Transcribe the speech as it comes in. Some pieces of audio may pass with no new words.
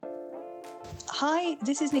Hi,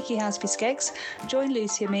 this is Nicky Housby-Skeggs. Join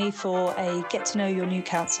Lucy and me for a get to know your new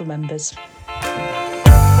council members. Hi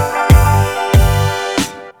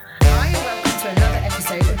and welcome to another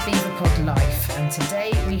episode of BEVApod Life, and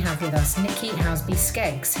today we have with us Nicky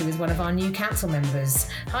Housby-Skeggs, who is one of our new council members.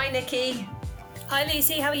 Hi Nicky. Hi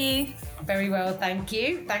Lucy, how are you? Very well, thank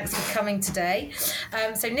you. Thanks for coming today.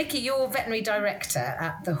 So Nicky, you're veterinary director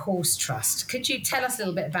at the Horse Trust. Could you tell us a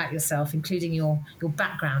little bit about yourself, including your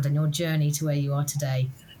background and your journey to where you are today?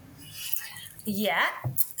 Yeah,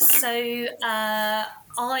 so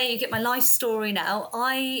I get my life story now.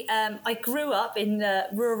 I grew up in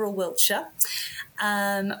rural Wiltshire.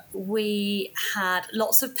 We had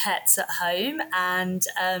lots of pets at home, and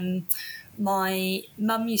my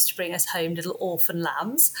mum used to bring us home little orphan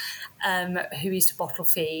lambs who used to bottle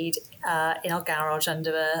feed in our garage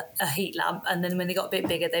under a heat lamp, and then when they got a bit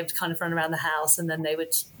bigger they would kind of run around the house, and then they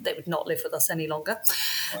would not live with us any longer.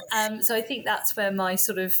 So I think that's where my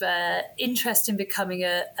sort of interest in becoming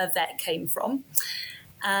a vet came from.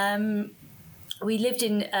 We lived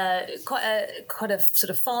in quite a sort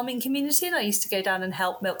of farming community, and I used to go down and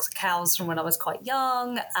help milk the cows from when I was quite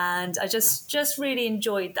young, and I just really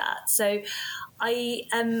enjoyed that. So I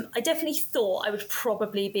definitely thought I would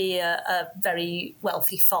probably be a very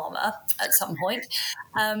wealthy farmer at some point,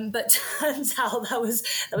 but turns out that was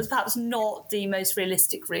perhaps not the most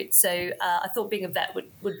realistic route. So I thought being a vet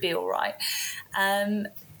would be all right.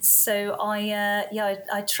 So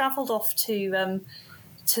I travelled off to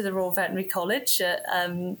the Royal Veterinary College at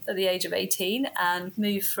the age of 18 and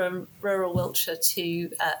moved from rural Wiltshire to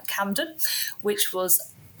Camden, which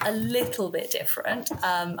was a little bit different,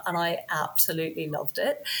 and I absolutely loved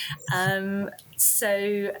it. Had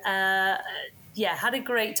a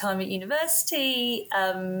great time at university,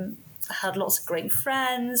 had lots of great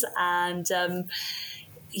friends, and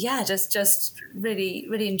just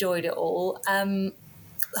really enjoyed it all.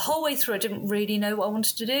 The whole way through, I didn't really know what I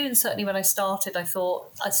wanted to do, and certainly when I started, I thought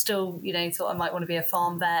I might want to be a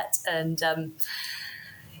farm vet, and and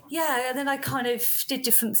then I kind of did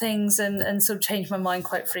different things and sort of changed my mind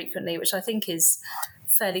quite frequently, which I think is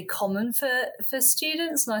fairly common for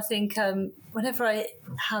students. And I think whenever I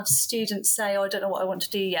have students say, "Oh, I don't know what I want to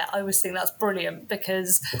do yet," I always think that's brilliant,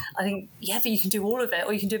 because I think, but you can do all of it,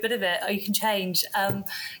 or you can do a bit of it, or you can change.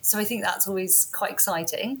 So I think that's always quite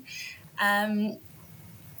exciting.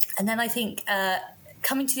 And then I think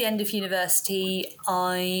coming to the end of university,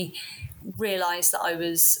 I realised that I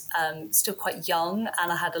was still quite young,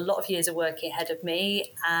 and I had a lot of years of working ahead of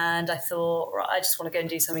me, and I thought, right, I just want to go and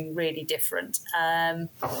do something really different.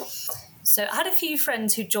 So I had a few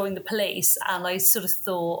friends who joined the police, and I sort of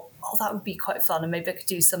thought, oh, that would be quite fun, and maybe I could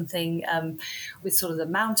do something with sort of the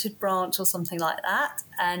mounted branch or something like that.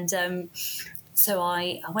 And so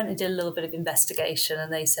I went and did a little bit of investigation, and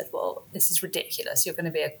they said, well, this is ridiculous. You're going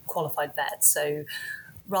to be a qualified vet. So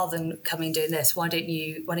rather than coming and doing this, why don't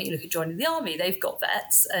you look at joining the army? They've got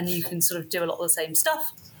vets, and you can sort of do a lot of the same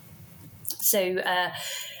stuff. So,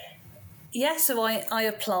 so I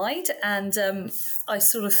applied, and I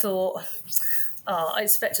sort of thought, I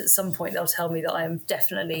expect at some point they'll tell me that I am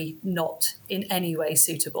definitely not in any way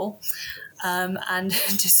suitable. And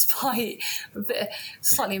despite a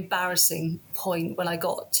slightly embarrassing point when I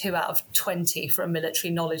got 2 out of 20 for a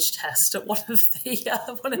military knowledge test at one of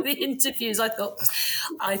the interviews, I thought,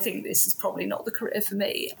 I think this is probably not the career for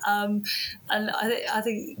me. And I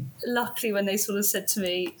think luckily when they sort of said to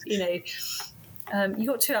me, you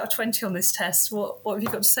got 2 out of 20 on this test, what have you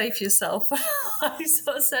got to say for yourself? I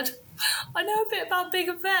sort of said, I know a bit about being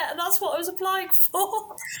a vet, and that's what I was applying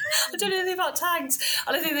for. I don't know anything about tanks.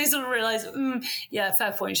 And I think they sort of realised,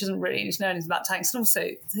 fair point, she doesn't really need to know anything about tanks. And also,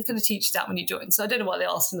 they're going to teach you that when you join. So I don't know why they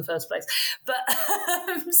asked in the first place. But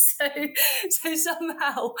so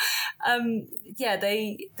somehow,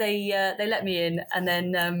 they let me in. And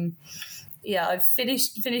then I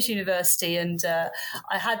finished university, and I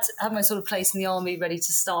had my sort of place in the army ready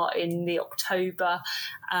to start in the October.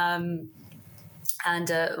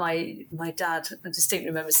 And my dad, I distinctly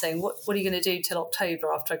remember saying, what are you going to do till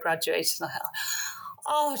October after I graduate? And I thought,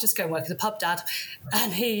 I'll just go and work at the pub, Dad.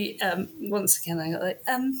 And he, once again, I got like,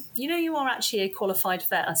 you are actually a qualified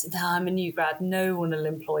vet. I said, no, I'm a new grad. No one will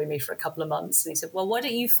employ me for a couple of months. And he said, well, why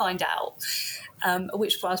don't you find out? At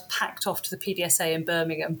which point I was packed off to the PDSA in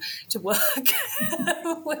Birmingham to work,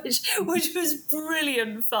 which was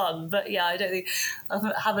brilliant fun. But I don't think,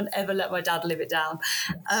 I haven't ever let my dad live it down.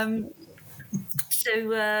 I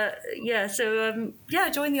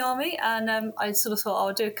joined the army, and I sort of thought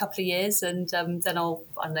I'll do a couple of years, and then I'll,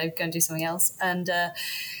 I don't know, go and do something else. And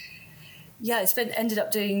ended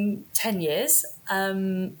up doing 10 years.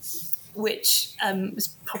 which was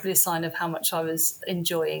probably a sign of how much I was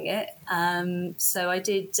enjoying it. So I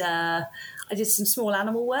did some small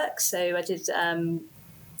animal work. So I did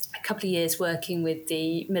a couple of years working with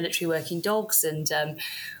the military working dogs, and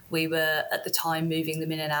we were at the time moving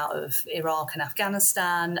them in and out of Iraq and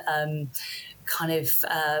Afghanistan, kind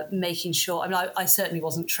of making sure, I mean, I certainly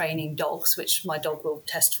wasn't training dogs, which my dog will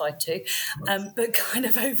testify to, but kind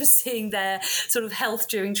of overseeing their sort of health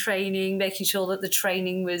during training, making sure that the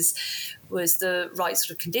training was the right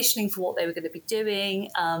sort of conditioning for what they were going to be doing,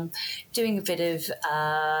 doing a bit of,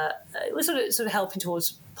 it was sort of helping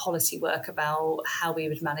towards policy work about how we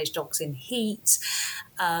would manage dogs in heat,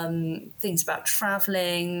 things about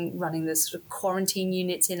travelling, running the sort of quarantine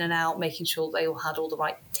units in and out, making sure they all had all the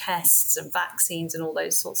right tests and vaccines and all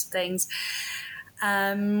those sorts of things,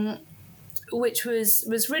 which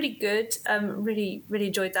was really good. Really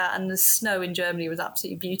enjoyed that, and the snow in Germany was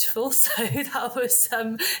absolutely beautiful. So that was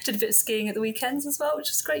did a bit of skiing at the weekends as well, which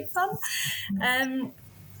was great fun.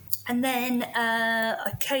 And then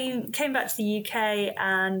I came back to the UK,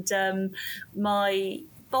 and my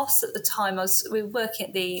boss at the time, we were working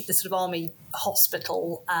at the sort of army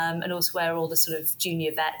hospital, and also where all the sort of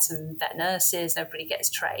junior vets and vet nurses and everybody gets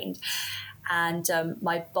trained. And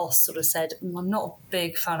my boss sort of said, I'm not a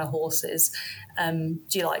big fan of horses. Do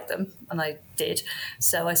you like them? And I did.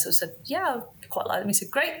 So I sort of said, yeah, I quite like them. He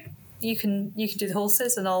said, great. You can do the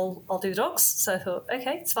horses and I'll do the dogs. So I thought,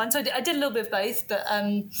 okay, it's fine. So I did a little bit of both, but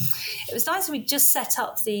it was nice. We just set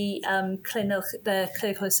up the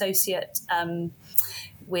clinical associate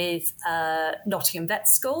with Nottingham Vet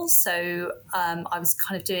School. So I was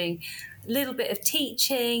kind of doing a little bit of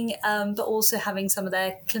teaching, but also having some of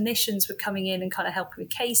their clinicians were coming in and kind of helping with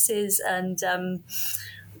cases, and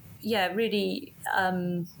really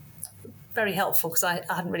very helpful, because I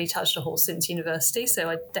hadn't really touched a horse since university, so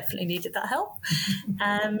I definitely needed that help.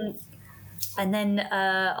 And then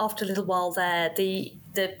after a little while there, the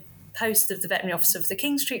post of the veterinary officer for the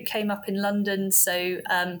King Street came up in London, so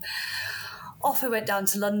off I went down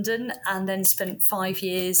to London, and then spent 5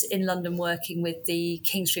 years in London working with the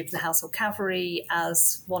King Street and the Household Cavalry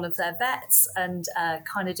as one of their vets, and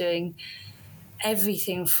kind of doing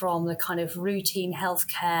everything from the kind of routine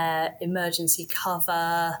healthcare, emergency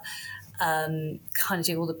cover, kind of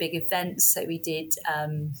doing all the big events. So we did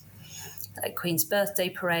Queen's birthday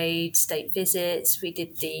parade, state visits. We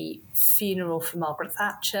did the funeral for Margaret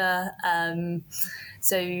Thatcher.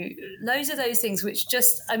 So loads of those things, which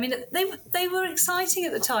just, I mean, they were exciting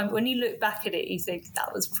at the time. But when you look back at it, you think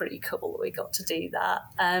that was pretty cool that we got to do that.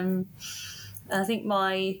 And I think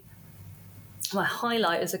my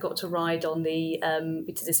highlight is I got to ride on we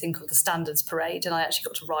did this thing called the Standards Parade, and I actually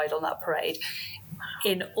got to ride on that parade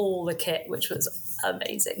in all the kit, which was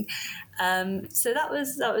amazing. So that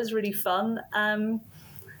was really fun. And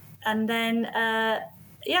then I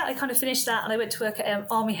kind of finished that, and I went to work at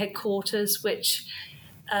Army headquarters, which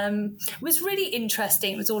was really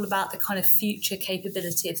interesting. It was all about the kind of future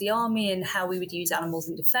capability of the Army and how we would use animals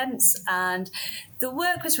in defence. And the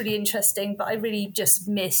work was really interesting, but I really just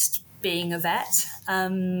missed being a vet,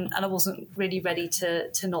 and I wasn't really ready to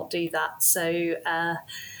not do that. So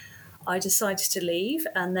I decided to leave,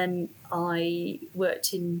 and then I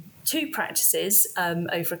worked in 2 practices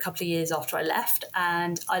over a couple of years after I left,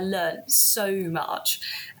 and I learned so much.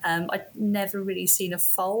 I'd never really seen a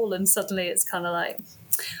foal, and suddenly it's kind of like,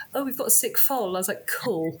 oh, we've got a sick foal. And I was like,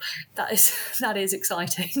 cool, that is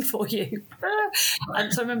exciting for you.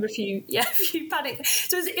 And so I remember a few panic.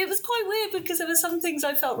 So it was quite weird, because there were some things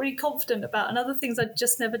I felt really confident about, and other things I'd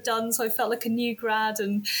just never done. So I felt like a new grad,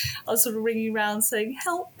 and I was sort of ringing around saying,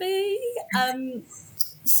 help me.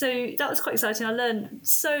 So that was quite exciting. I learned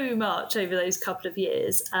so much over those couple of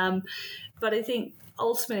years. But I think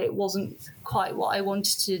ultimately it wasn't quite what I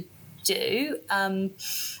wanted to do.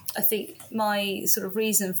 I think my sort of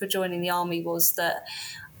reason for joining the Army was that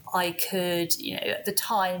I could, at the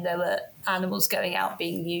time there were animals going out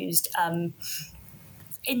being used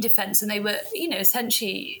in defence, and they were,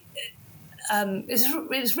 essentially, it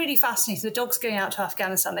was really fascinating. The dogs going out to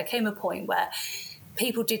Afghanistan, there came a point where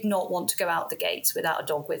people did not want to go out the gates without a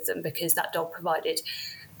dog with them, because that dog provided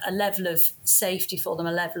a level of safety for them,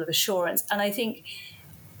 a level of assurance. And I think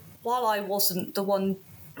while I wasn't the one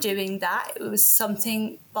doing that, it was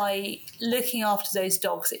something, by looking after those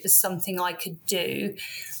dogs, it was something I could do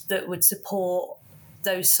that would support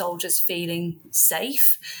those soldiers feeling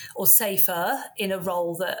safe or safer in a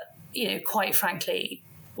role that, quite frankly,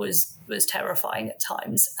 was terrifying at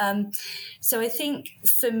times. So I think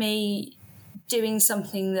for me, doing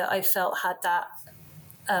something that I felt had that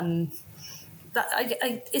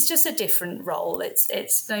it's just a different role.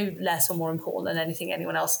 It's no less or more important than anything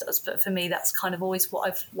anyone else does. But for me, that's kind of always what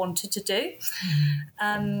I've wanted to do.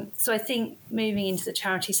 So I think moving into the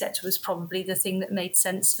charity sector was probably the thing that made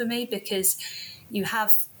sense for me, because you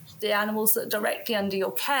have the animals that are directly under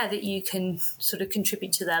your care that you can sort of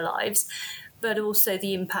contribute to their lives, but also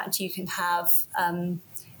the impact you can have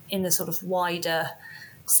in the sort of wider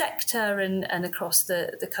sector and across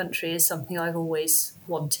the country is something I've always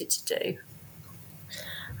wanted to do.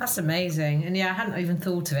 That's amazing. And yeah, I hadn't even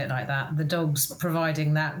thought of it like that. The dogs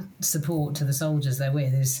providing that support to the soldiers they're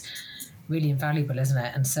with is really invaluable, isn't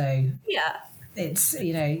it? And so it's,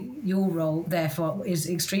 you know, your role therefore is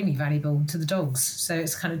extremely valuable to the dogs. So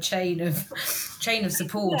it's kind of chain of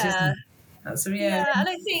support, isn't it? That's, and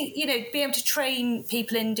I think, you know, being able to train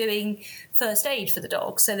people in doing first aid for the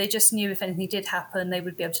dogs, so they just knew if anything did happen, they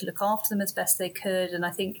would be able to look after them as best they could. And I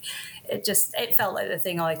think it felt like the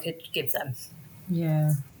thing I could give them.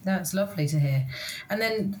 Yeah, that's lovely to hear. And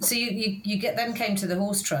then, so you came to the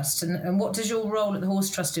Horse Trust, and what does your role at the Horse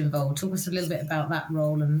Trust involve? Talk us a little bit about that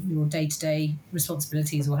role and your day-to-day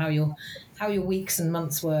responsibilities, or how your weeks and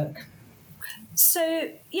months work. So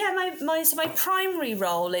my primary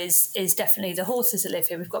role is definitely the horses that live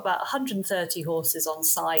here. We've got about 130 horses on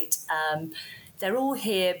site. They're all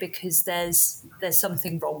here because there's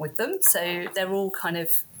something wrong with them. So they're all kind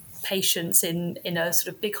of patients in a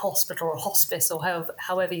sort of big hospital or a hospice, or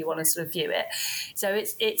however you want to sort of view it. So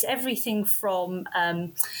it's everything from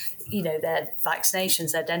their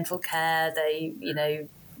vaccinations, their dental care, a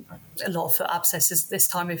lot of foot abscesses this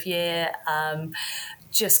time of year.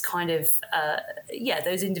 Just kind of,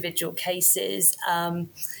 those individual cases.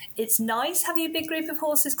 It's nice having a big group of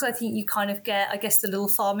horses, because I think you kind of get, I guess, the little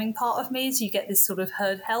farming part of me is you get this sort of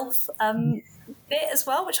herd health bit as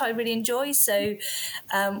well, which I really enjoy. So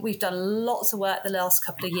we've done lots of work the last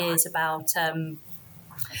couple of years about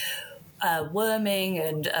worming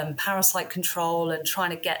and parasite control, and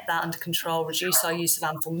trying to get that under control, reduce our use of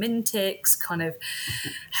anthelmintics, kind of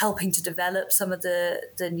helping to develop some of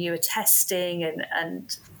the newer testing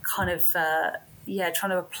and kind of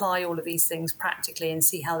trying to apply all of these things practically and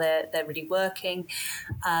see how they're really working.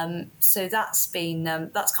 So that's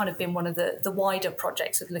kind of been one of the wider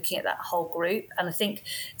projects of looking at that whole group. And I think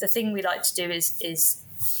the thing we like to do is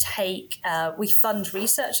take we fund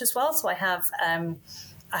research as well. So I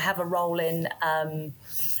have a role in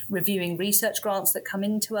reviewing research grants that come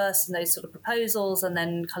into us and those sort of proposals, and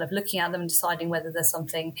then kind of looking at them and deciding whether there's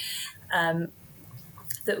something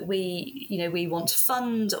that we want to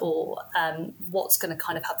fund, or what's going to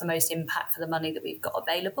kind of have the most impact for the money that we've got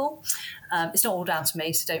available. It's not all down to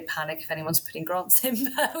me, so don't panic if anyone's putting grants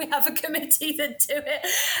in. We have a committee that do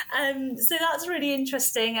it. So that's really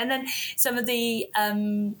interesting. And then some of the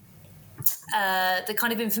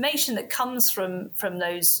kind of information that comes from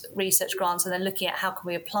those research grants, and then looking at how can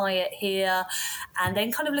we apply it here, and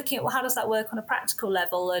then kind of looking at, well, how does that work on a practical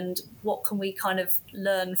level, and what can we kind of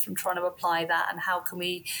learn from trying to apply that, and how can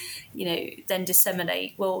we, then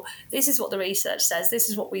disseminate, well, this is what the research says, this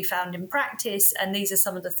is what we found in practice, and these are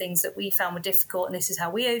some of the things that we found were difficult, and this is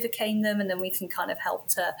how we overcame them, and then we can kind of help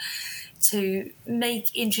to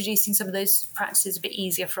make introducing some of those practices a bit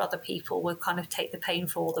easier for other people. We'll kind of take the pain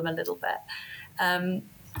for them a little bit. And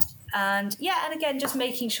again, just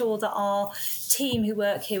making sure that our team who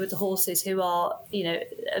work here with the horses, who are,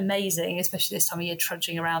 amazing, especially this time of year,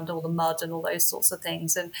 trudging around all the mud and all those sorts of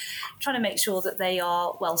things, and trying to make sure that they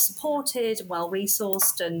are well supported, well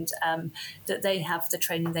resourced, and that they have the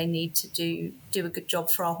training they need to do a good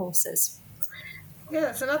job for our horses. Yeah,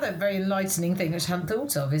 that's another very enlightening thing which I hadn't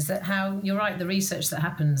thought of, is that how, you're right, the research that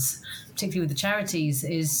happens, particularly with the charities,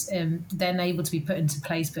 is then able to be put into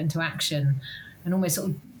place, put into action, and almost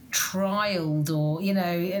sort of trialled, or,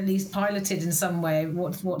 at least piloted in some way,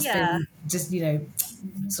 what's been just,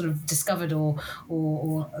 sort of discovered or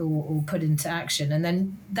put into action. And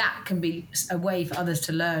then that can be a way for others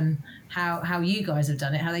to learn how you guys have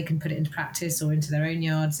done it, how they can put it into practice or into their own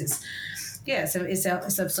yards. So it's a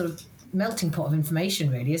sort of melting pot of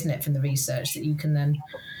information, really, isn't it, from the research that you can then...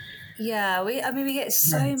 Yeah, we get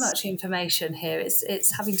so much information here.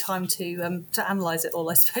 It's having time to analyse it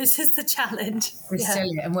all, I suppose, is the challenge. Distill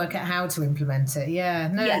it and work out how to implement it. Yeah,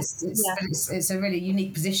 no, yes. It's a really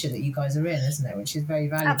unique position that you guys are in, isn't it? Which is very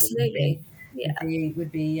valuable. Absolutely. We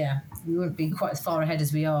wouldn't be quite as far ahead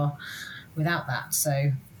as we are without that.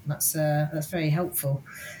 So that's very helpful.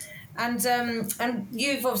 And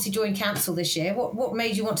you've obviously joined council this year. What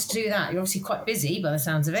made you want to do that? You're obviously quite busy by the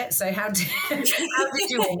sounds of it. So why did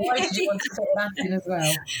you want to put that in as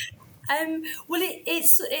well? Well,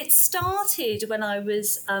 it started when I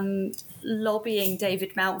was lobbying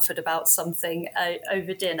David Mountford about something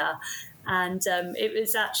over dinner, and it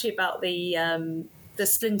was actually about the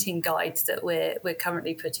splinting guide that we're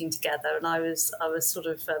currently putting together, and I was sort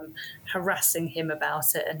of harassing him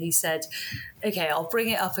about it, and he said, "Okay, I'll bring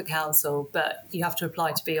it up at council, but you have to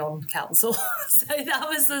apply to be on council." So that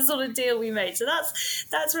was the sort of deal we made. So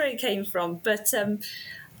that's where it came from. But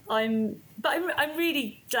I'm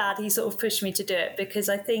really glad he sort of pushed me to do it, because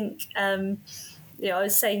I think I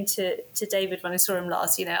was saying to David when I saw him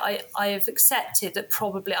last, I have accepted that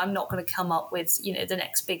probably I'm not going to come up with, the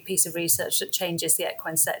next big piece of research that changes the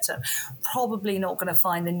equine sector. Probably not going to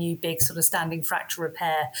find the new big sort of standing fracture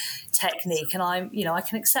repair technique. And I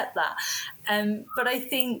can accept that. But I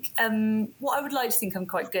think what I would like to think I'm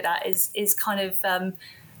quite good at is kind of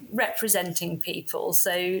representing people.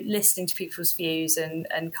 So listening to people's views and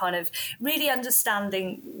kind of really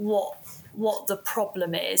understanding what the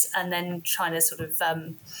problem is, and then trying to sort of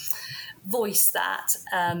voice that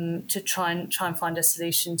to try and find a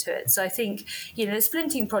solution to it. So I think the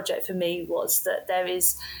splinting project for me was that there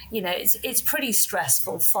is it's pretty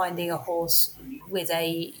stressful finding a horse with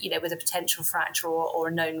a potential fracture or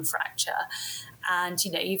a known fracture. And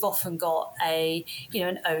you've often got an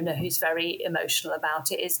owner who's very emotional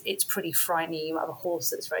about it. It's pretty frightening. You have a horse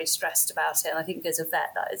that's very stressed about it, and I think as a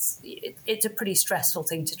vet, it's a pretty stressful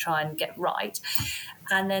thing to try and get right.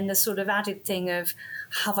 And then the sort of added thing of,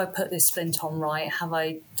 have I put this splint on right? Have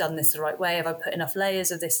I done this the right way? Have I put enough layers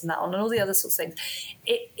of this and that on, and all the other sorts of things?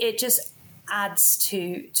 It just adds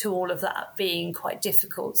to all of that being quite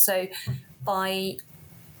difficult. So by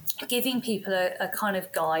giving people a kind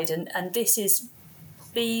of guide, and this is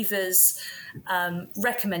BEVA's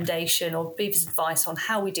recommendation or BEVA's advice on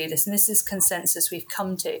how we do this, and this is consensus we've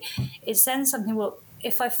come to. It's then something, well,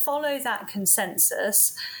 if I follow that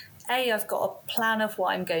consensus, I've got a plan of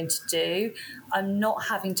what I'm going to do. I'm not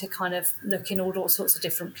having to kind of look in all sorts of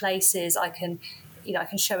different places. I can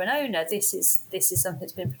show an owner, this is something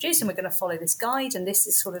that's been produced, and we're going to follow this guide, and this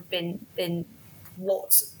has sort of been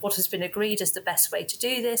what has been agreed as the best way to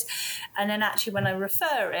do this. And then actually when I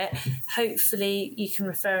refer it, hopefully you can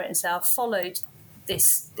refer it and say, I've followed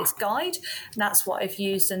this guide, and that's what I've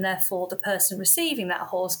used, and therefore the person receiving that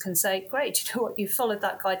horse can say, great, you know what, you followed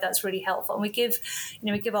that guide, that's really helpful. And we give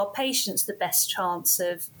our patients the best chance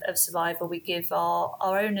of survival. We give our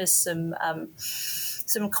owners some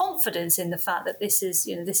confidence in the fact that this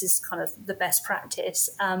is kind of the best practice,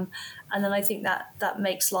 and then I think that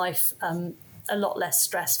makes life a lot less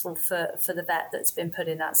stressful for the vet that's been put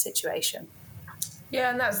in that situation.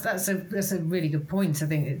 Yeah, and that's a really good point. I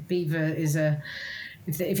think BEVA is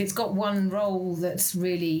if it's got one role that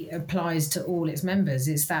really applies to all its members,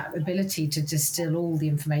 it's that ability to distill all the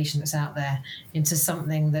information that's out there into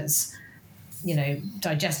something that's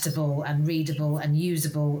digestible and readable and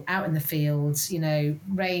usable out in the fields.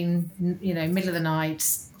 Rain, middle of the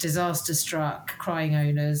night, disaster struck, crying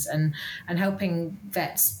owners, and helping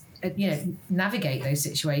vets navigate those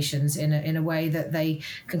situations in a way that they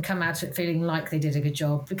can come out of it feeling like they did a good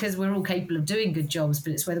job, because we're all capable of doing good jobs,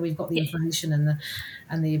 but it's whether we've got the information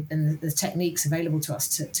and the techniques available to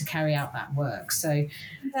us to carry out that work. So right,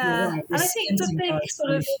 and I think the big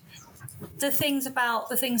sort of the things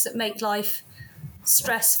that make life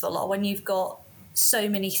stressful are when you've got so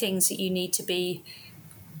many things that you need to be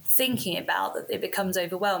thinking about, that it becomes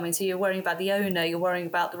overwhelming. So you're worrying about the owner, you're worrying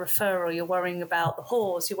about the referral, you're worrying about the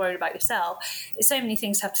horse, you're worried about yourself. There's so many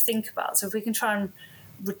things to have to think about. So if we can try and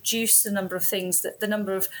reduce the number of things, the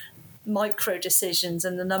number of micro decisions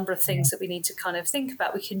and the number of things that we need to kind of think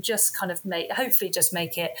about, we can just kind of hopefully just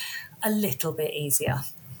make it a little bit easier.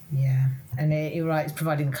 Yeah, and you're right, it's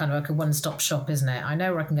providing kind of like a one-stop shop, isn't it? I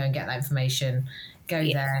know where I can go and get that information,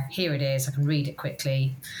 there, here it is, I can read it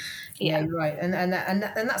quickly. Yeah, you're right. And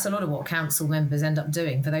that's a lot of what council members end up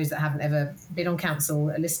doing. For those that haven't ever been on council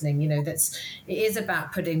listening, it is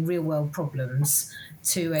about putting real world problems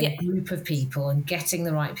to a group of people and getting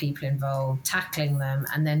the right people involved, tackling them,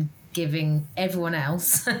 and then giving everyone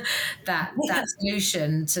else that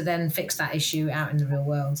solution to then fix that issue out in the real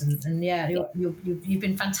world. And you've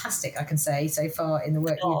been fantastic, I can say, so far in the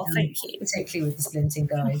work you've done, thank you. particularly with the splinting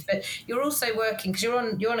guide. But you're also working, because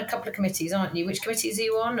you're on a couple of committees, aren't you? Which committees are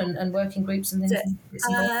you on, and working groups and things?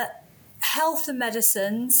 Health and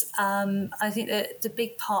medicines. I think that the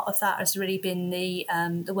big part of that has really been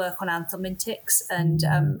the work on anthelmintics, and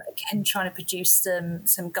again trying to produce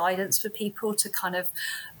some guidance for people to kind of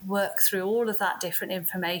work through all of that different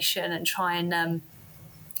information and try and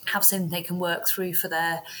have something they can work through for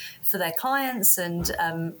their clients, and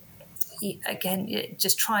again,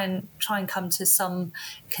 just try and come to some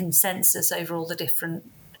consensus over all the different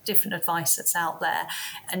advice that's out there,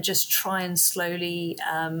 and just try and slowly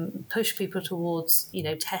push people towards,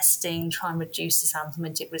 testing, try and reduce this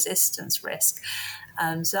anthelmintic resistance risk.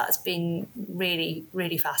 So that's been really,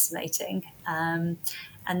 really fascinating.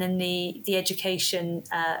 And then the education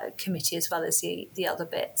committee as well as the other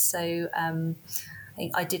bit. So I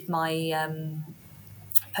think I did my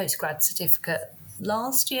postgrad certificate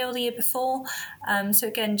last year or the year before. So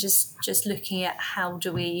again, just looking at how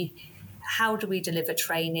do we deliver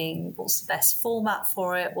training? What's the best format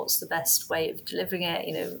for it? What's the best way of delivering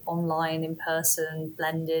it? Online, in person,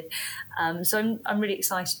 blended. So I'm really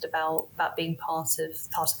excited about being part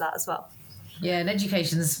of that as well. Yeah, and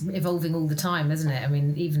education's evolving all the time, isn't it? I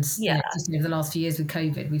mean, even just over the last few years with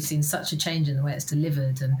COVID, we've seen such a change in the way it's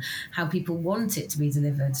delivered and how people want it to be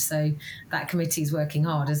delivered. So that committee is working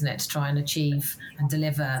hard, isn't it, to try and achieve and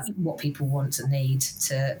deliver what people want and need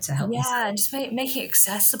to help. Yeah, and just making it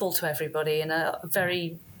accessible to everybody in a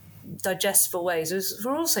very digestible ways.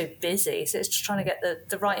 We're all so busy, so it's just trying to get the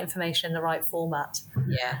right information in the right format.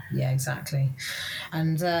 Yeah, exactly.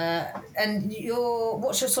 And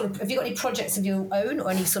what's your sort of, have you got any projects of your own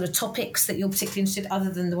or any sort of topics that you're particularly interested in,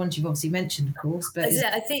 other than the ones you've obviously mentioned, of course? But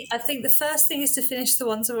I think the first thing is to finish the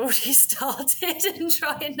ones I've already started and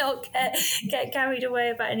try and not get carried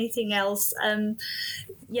away about anything else. I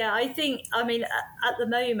think, at the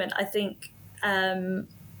moment, I think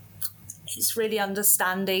it's really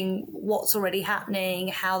understanding what's already happening,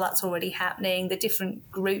 how that's already happening, the different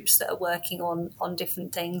groups that are working on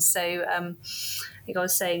different things. So I think I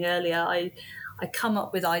was saying earlier, I come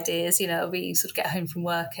up with ideas, we sort of get home from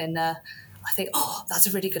work and I think, that's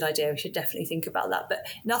a really good idea. We should definitely think about that. But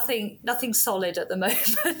nothing solid at the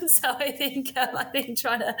moment. So I think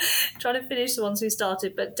trying to finish the ones we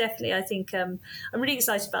started. But definitely, I think I'm really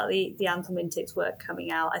excited about the anthelmintics work coming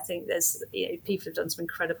out. I think there's people have done some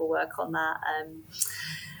incredible work on that.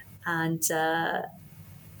 I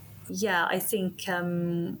think.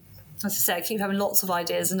 As I say, I keep having lots of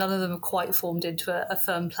ideas and none of them are quite formed into a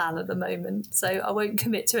firm plan at the moment. So I won't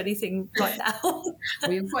commit to anything right now. Well,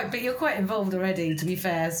 you're quite involved already, to be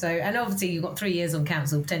fair. So, and obviously you've got 3 years on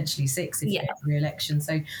council, potentially 6 if you get re-election.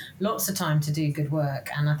 So lots of time to do good work.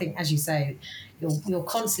 And I think, as you say, you're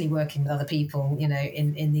constantly working with other people,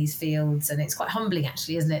 in these fields, and it's quite humbling,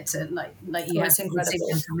 actually, isn't it? To like you have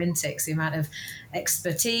anthelmintics, the amount of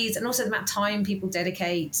expertise and also the amount of time people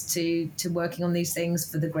dedicate to working on these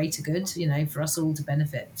things for the greater good, for us all to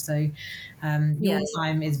benefit. So your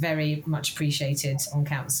time is very much appreciated on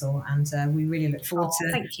council, and we really look forward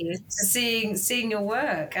to seeing your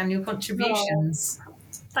work and your contributions.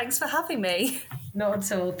 Thanks for having me. Not at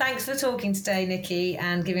all. Thanks for talking today, Nicky,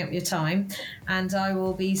 and giving up your time. And I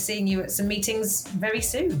will be seeing you at some meetings very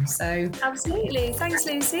soon. So absolutely. Thanks,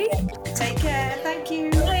 Lucy. Take care. Thank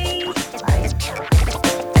you. Bye. Bye.